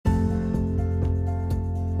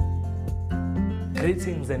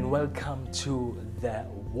Greetings and welcome to the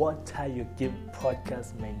Water You Give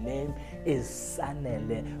podcast. My name is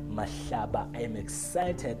Sanele Mashaba. I am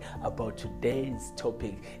excited about today's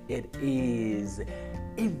topic. It is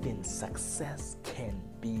even success can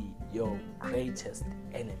be your greatest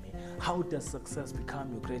enemy. How does success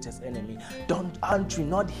become your greatest enemy? Aren't you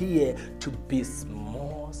not here to be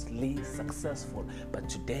mostly successful? But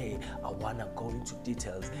today I want to go into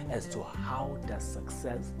details as to how does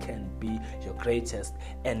success can be your greatest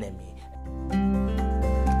enemy.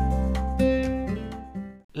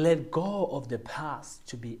 Let go of the past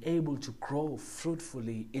to be able to grow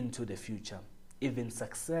fruitfully into the future. Even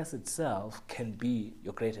success itself can be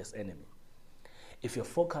your greatest enemy. If your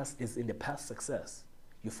focus is in the past success,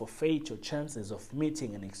 you forfeit your chances of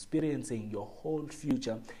meeting and experiencing your whole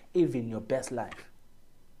future, even your best life.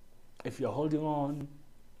 If you're holding on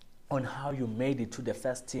how you made it to the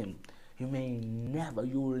first team, you will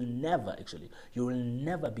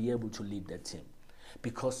never be able to lead that team,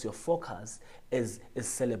 because your focus is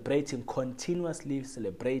continuously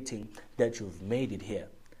celebrating that you've made it here.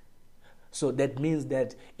 So that means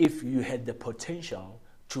that if you had the potential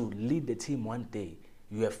to lead the team one day,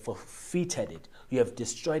 you have forfeited it, you have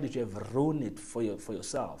destroyed it, you have ruined it for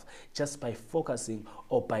yourself just by focusing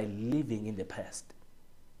or by living in the past.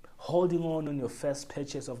 Holding on your first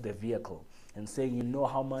purchase of the vehicle and saying, you know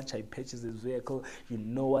how much I purchased this vehicle, you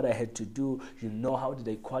know what I had to do, you know how did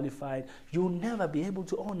I qualify. You'll never be able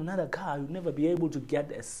to own another car, you'll never be able to get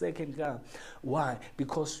a second car. Why?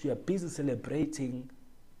 Because you are busy celebrating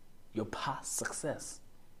your past success.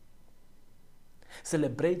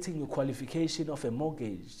 Celebrating your qualification of a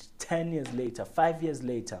mortgage 10 years later, 5 years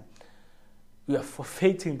later, you are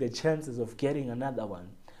forfeiting the chances of getting another one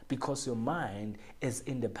because your mind is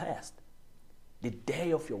in the past. The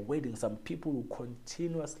day of your wedding, some people will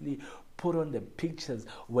continuously put on the pictures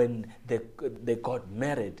when they got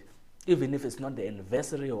married, even if it's not the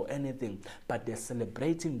anniversary or anything, but they're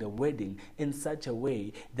celebrating the wedding in such a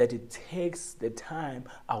way that it takes the time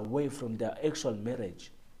away from their actual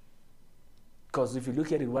marriage. Because if you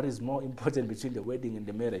look at it, what is more important between the wedding and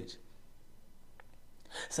the marriage?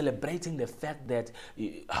 Celebrating the fact that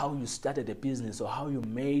how you started a business or how you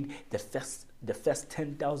made the first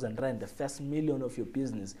 10,000 rand, the first million of your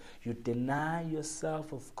business, you deny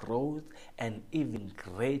yourself of growth and even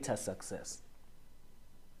greater success.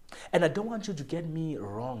 And I don't want you to get me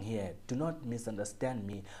wrong here. Do not misunderstand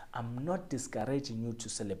me. I'm not discouraging you to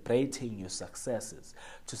celebrating your successes,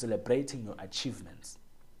 to celebrating your achievements.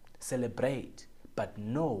 Celebrate, but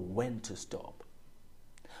know when to stop.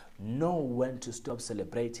 Know when to stop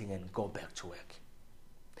celebrating and go back to work.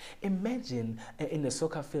 Imagine in the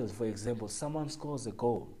soccer field, for example, someone scores a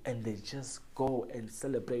goal and they just go and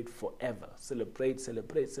celebrate forever. Celebrate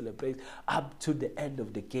up to the end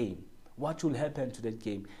of the game. What will happen to that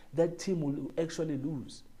game? That team will actually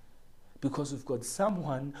lose. Because we've got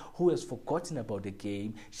someone who has forgotten about the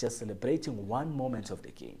game, just celebrating one moment of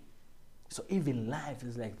the game. So even life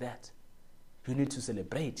is like that. You need to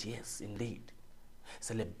celebrate, yes, indeed.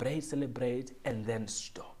 Celebrate, and then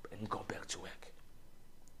stop and go back to work.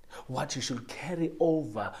 What you should carry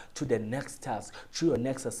over to the next task, to your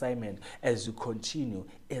next assignment as you continue,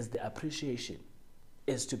 is the appreciation,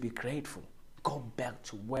 is to be grateful. Go back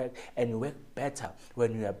to work and work better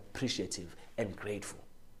when you're appreciative and grateful.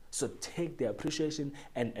 So take the appreciation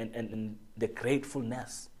and the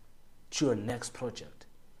gratefulness to your next project.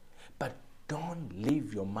 But don't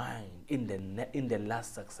leave your mind in the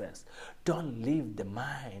last success. Don't leave the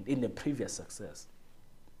mind in the previous success.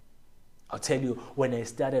 I'll tell you, when I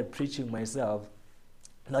started preaching myself,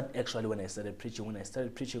 not actually when I started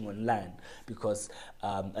preaching online, because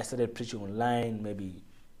I started preaching online maybe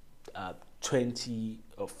 20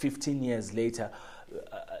 or 15 years later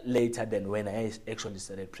than when I actually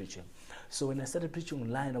started preaching. So when I started preaching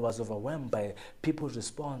online, I was overwhelmed by people's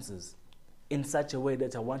responses in such a way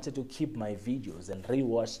that I wanted to keep my videos and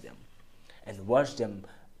rewatch them and watch them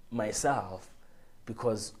myself,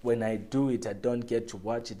 because when I do it, I don't get to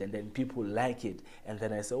watch it, and then people like it, and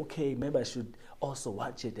then I say, okay, maybe I should also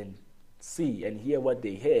watch it and see and hear what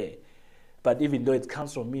they hear. But even though it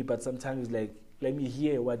comes from me, but sometimes it's like, let me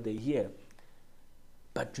hear what they hear.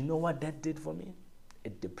 But you know what that did for me?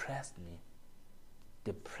 It depressed me.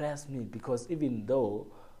 Because even though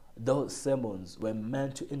those sermons were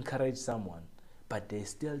meant to encourage someone, but they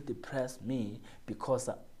still depressed me, because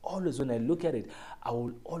when I look at it, I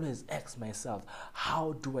will always ask myself,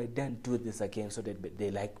 how do I then do this again so that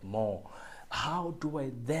they like more? How do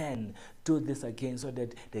I then do this again so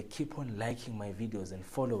that they keep on liking my videos and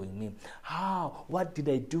following me? How? What did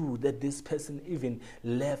I do that this person even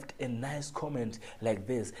left a nice comment like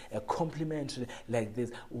this, a compliment like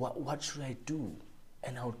this? What should I do?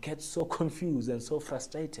 And I would get so confused and so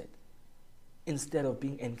frustrated instead of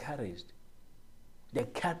being encouraged. They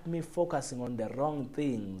kept me focusing on the wrong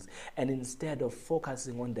things, and instead of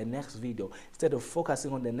focusing on the next video, instead of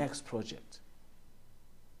focusing on the next project.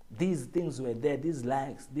 These things were there, these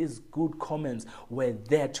likes, these good comments were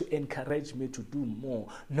there to encourage me to do more,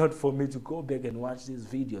 not for me to go back and watch these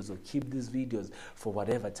videos or keep these videos for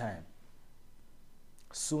whatever time.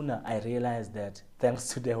 Sooner I realized that, thanks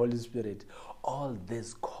to the Holy Spirit, all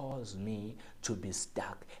this caused me to be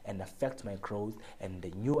stuck and affect my growth and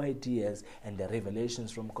the new ideas and the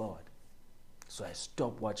revelations from God. So I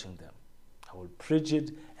stopped watching them. I will preach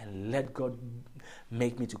it and let God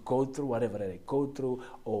make me to go through whatever that I go through,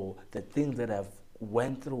 or the things that I've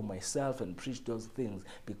went through myself, and preach those things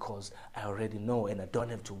because I already know, and I don't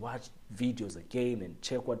have to watch videos again and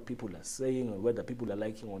check what people are saying or whether people are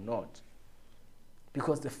liking or not.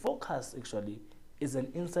 Because the focus actually is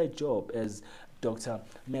an inside job, as Dr.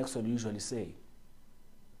 Maxwell usually say.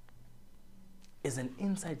 It's an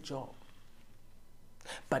inside job.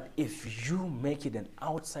 But if you make it an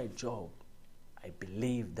outside job, I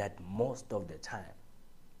believe that most of the time,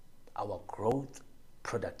 our growth,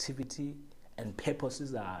 productivity, and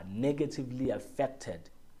purposes are negatively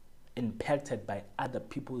impacted by other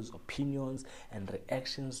people's opinions and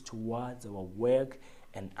reactions towards our work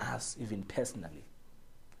and us even personally.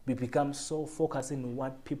 We become so focused on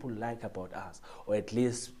what people like about us, or at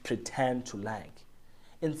least pretend to like,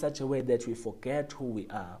 in such a way that we forget who we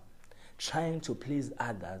are, trying to please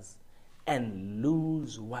others, and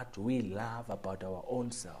lose what we love about our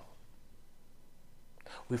own self.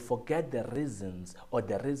 We forget the reasons or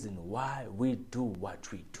the reason why we do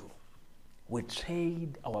what we do. We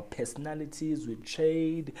trade our personalities, we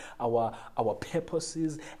trade our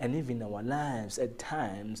purposes, and even our lives at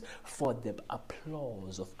times for the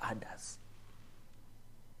applause of others.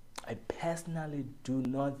 I personally do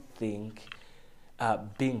not think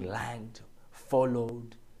being liked,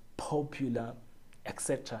 followed, popular,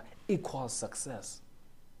 etc. equals success.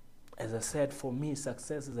 As I said, for me,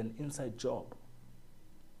 success is an inside job.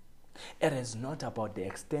 It is not about the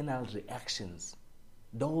external reactions.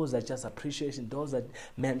 Those are just appreciation. Those are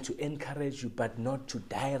meant to encourage you, but not to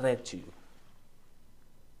direct you.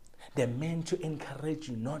 They're meant to encourage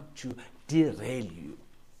you, not to derail you.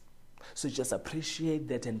 So just appreciate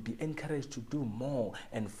that and be encouraged to do more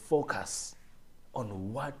and focus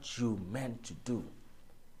on what you meant to do.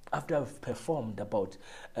 After I've performed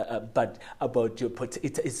it's about your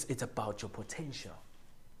potential.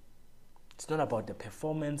 It's not about the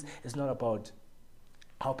performance. It's not about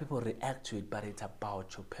how people react to it, but it's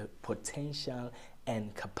about your potential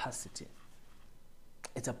and capacity.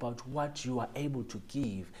 It's about what you are able to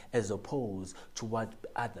give as opposed to what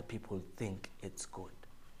other people think it's good.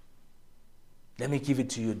 Let me give it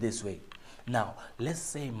to you this way. Now, let's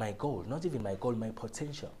say my goal, not even my goal, my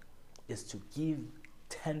potential, is to give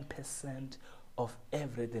 10% of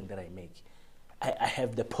everything that I make. I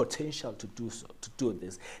have the potential to do so, to do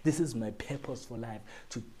this. This is my purpose for life,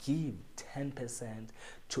 to give 10%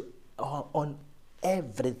 on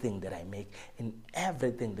everything that I make, in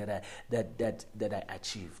everything that I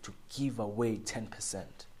achieve, to give away 10%.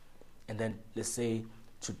 And then let's say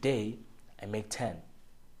today I make 10.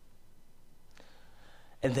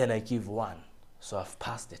 And then I give 1. So I've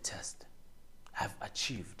passed the test. I've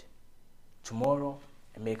achieved. Tomorrow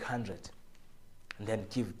I make 100. And then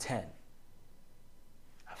give 10.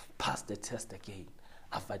 I've passed the test again.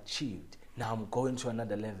 I've achieved. Now I'm going to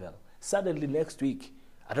another level. Suddenly next week,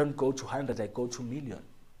 I don't go to 100, I go to 1,000,000.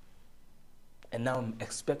 And now I'm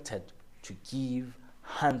expected to give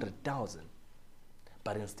 100,000.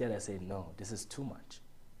 But instead I say, no, this is too much.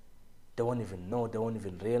 They won't even know, they won't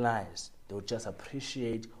even realize. They will just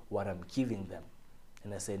appreciate what I'm giving them.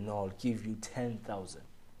 And I say, no, I'll give you 10,000.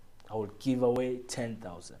 I will give away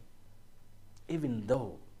 10,000. Even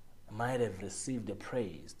though I might have received the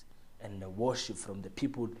praise and the worship from the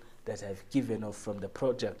people that I've given, or from the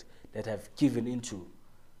project that I've given into,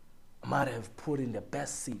 I might have put in the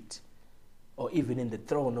best seat, or even in the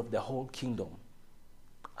throne of the whole kingdom,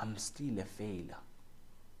 I'm still a failure.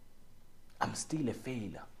 I'm still a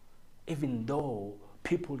failure. Even though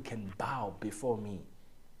people can bow before me,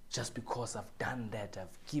 just because I've done that,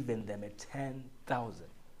 I've given them a 10,000.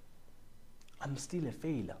 I'm still a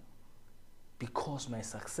failure. because my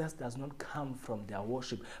success does not come from their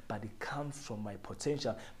worship, but it comes from my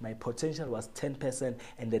potential. My potential was 10%,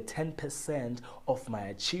 and the 10% of my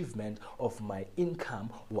achievement of my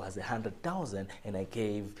income was 100,000, and I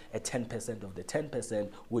gave a 10% of the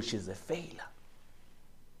 10%, which is a failure.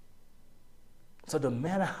 So no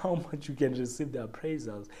matter how much you can receive the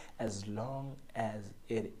appraisals, as long as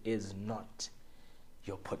it is not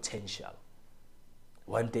your potential.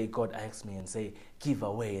 One day God asked me and say, give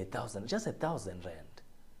away 1,000, just 1,000 rand.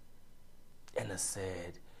 And I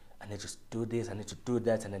said, I need to do this, I need to do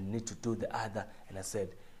that, and I need to do the other. And I said,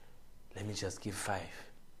 let me just give 5.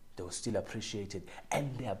 They will still appreciate it.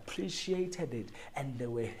 And they appreciated it, and they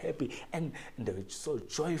were happy, and they were so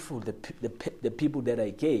joyful, the people that I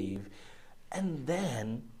gave. And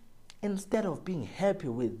then, instead of being happy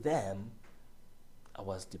with them, I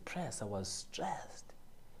was depressed, I was stressed,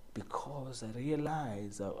 because I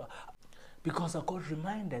realized, because I got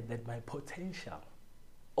reminded that my potential,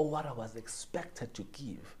 or what I was expected to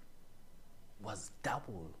give, was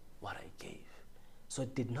double what I gave. So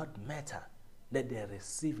it did not matter that they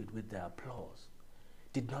receive it with their applause.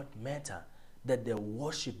 It did not matter that they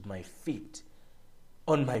worship my feet,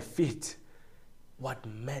 on my feet. What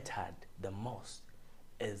mattered the most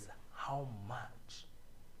is how much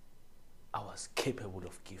I was capable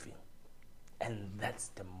of giving. And that's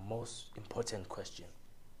the most important question.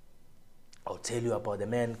 I'll tell you about the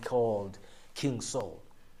man called King Saul.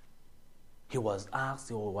 He was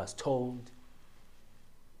asked, or was told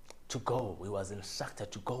to go. He was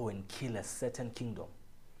instructed to go and kill a certain kingdom.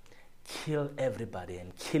 Kill everybody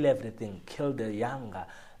and kill everything. Kill the younger,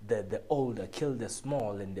 the older, kill the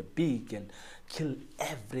small and the big, and kill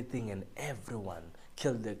everything and everyone.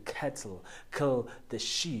 Kill the cattle, kill the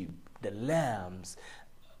sheep, the lambs,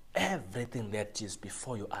 everything that is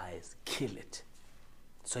before your eyes, kill it.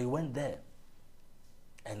 So he went there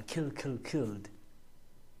and killed.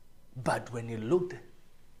 But when he looked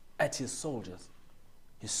at his soldiers,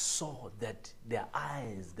 he saw that their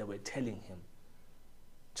eyes, they were telling him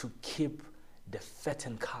to keep the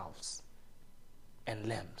fattened cows and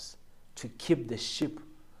lambs, to keep the sheep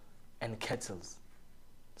and cattle.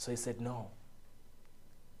 So he said, no,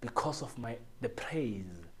 because of the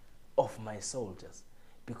praise of my soldiers,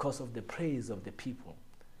 because of the praise of the people,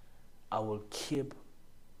 I will keep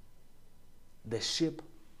the sheep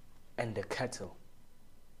and the cattle,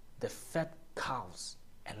 the fat cows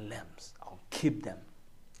and lambs. I'll keep them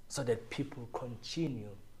so that people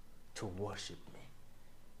continue to worship me.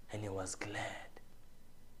 And he was glad.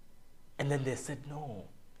 And then they said, no,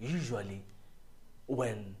 usually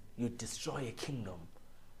when you destroy a kingdom,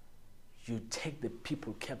 you take the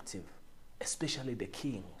people captive, especially the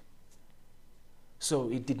king. So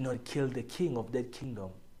he did not kill the king of that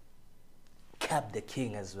kingdom, kept the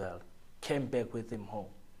king as well, came back with him home.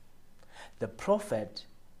 The prophet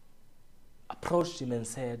approached him and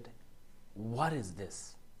said, what is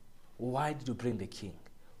this? Why did you bring the king?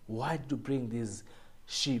 Why did you bring these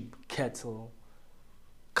sheep, cattle,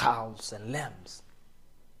 cows, and lambs?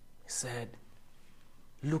 He said,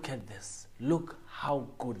 look at this. Look how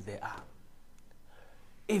good they are.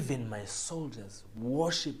 Even my soldiers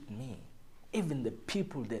worshiped me. Even the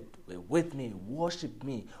people that were with me worshiped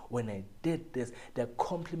me when I did this. They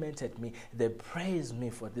complimented me. They praised me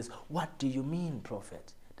for this. What do you mean,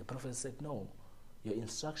 prophet? The prophet said, no, your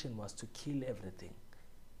instruction was to kill everything.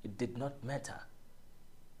 It did not matter.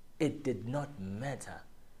 It did not matter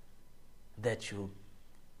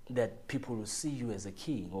that people will see you as a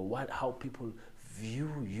king, or how people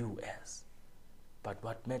view you as. But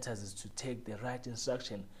what matters is to take the right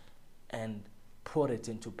instruction and put it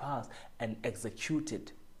into pass and execute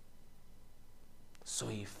it. So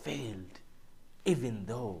he failed, even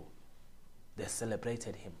though they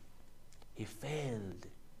celebrated him. He failed,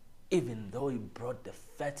 even though he brought the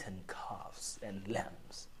fattened calves and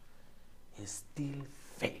lambs. He still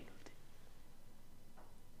failed.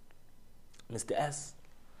 Mr. S,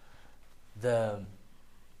 the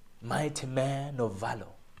mighty man of valor,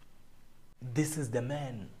 this is the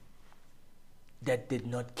man that did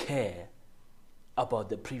not care about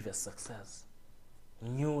the previous success.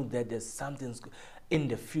 Knew that there's something in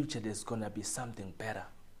the future, there's going to be something better.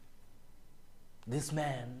 This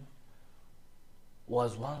man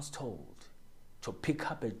was once told to pick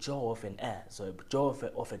up a jaw of an ass, or a jaw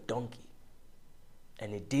of a donkey.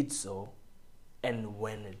 And he did so. And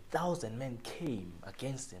when 1,000 men came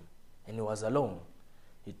against him and he was alone,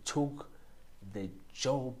 he took the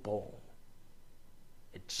jawbone,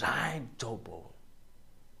 a giant jawbone,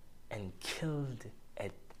 and killed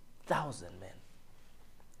 1,000 men.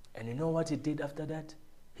 And you know what he did after that?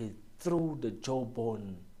 He threw the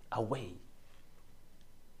jawbone away.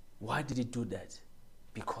 Why did he do that?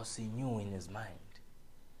 Because he knew in his mind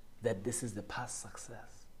that this is the past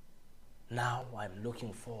success. Now I'm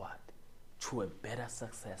looking forward to a better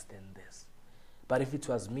success than this. But if it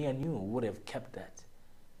was me and you, we would have kept that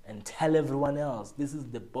and tell everyone else, this is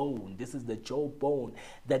the bone, this is the jawbone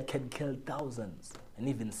that can kill thousands, and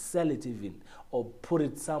even sell it even, or put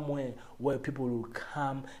it somewhere where people will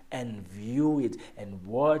come and view it and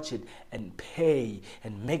watch it and pay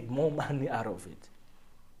and make more money out of it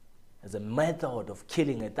as a method of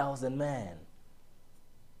killing 1,000 men.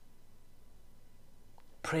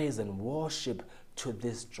 Praise and worship to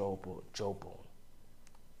this jawbone.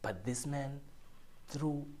 But this man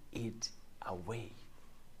threw it away.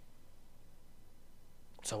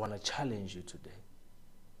 So I want to challenge you today.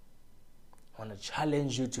 I want to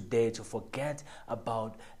challenge you today to forget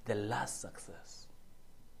about the last success.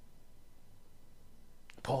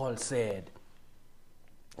 Paul said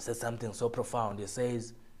something so profound. He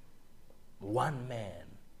says, one man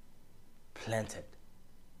planted,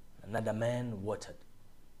 another man watered,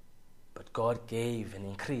 but God gave an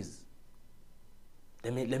increase.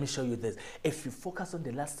 Let me show you this. If you focus on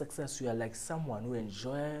the last success, you are like someone who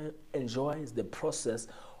enjoys the process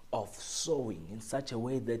of sowing in such a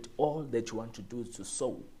way that all that you want to do is to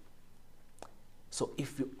sow. So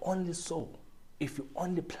if you only sow, if you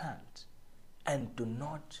only plant and do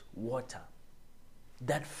not water,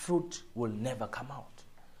 that fruit will never come out.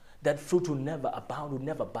 That fruit will never abound, will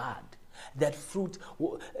never bud. That fruit,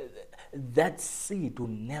 that seed will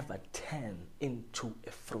never turn into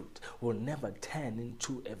a fruit, will never turn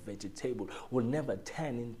into a vegetable, will never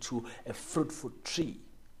turn into a fruitful tree.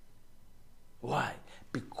 Why?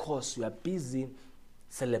 Because you are busy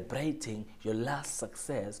celebrating your last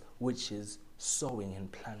success, which is sowing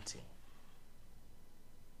and planting.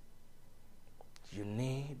 You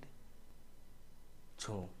need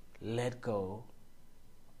to let go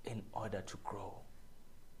in order to grow.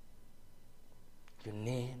 You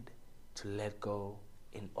need to let go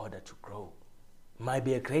in order to grow. Might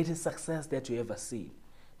be a greatest success that you ever see.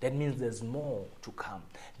 That means there's more to come.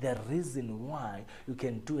 The reason why you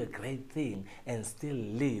can do a great thing and still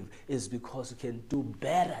live is because you can do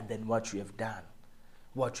better than what you have done.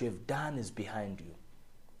 What you have done is behind you.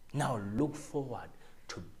 Now look forward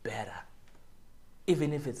to better.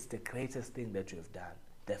 Even if it's the greatest thing that you have done,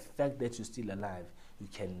 the fact that you're still alive, you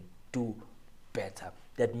can do better.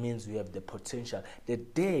 That means you have the potential. The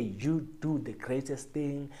day you do the greatest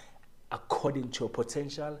thing according to your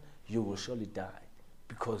potential, you will surely die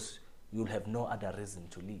because you'll have no other reason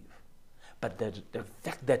to live. But the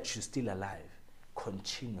fact that you're still alive,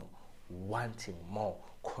 continue wanting more,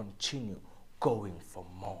 continue going for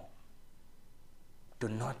more. Do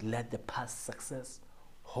not let the past success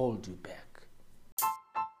hold you back.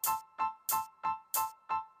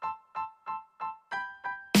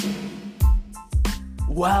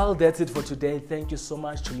 Well, that's it for today. Thank you so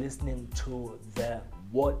much for listening to the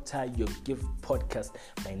Water Your Gift podcast.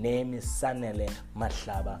 My name is Sanele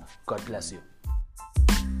Mahlaba. God bless you.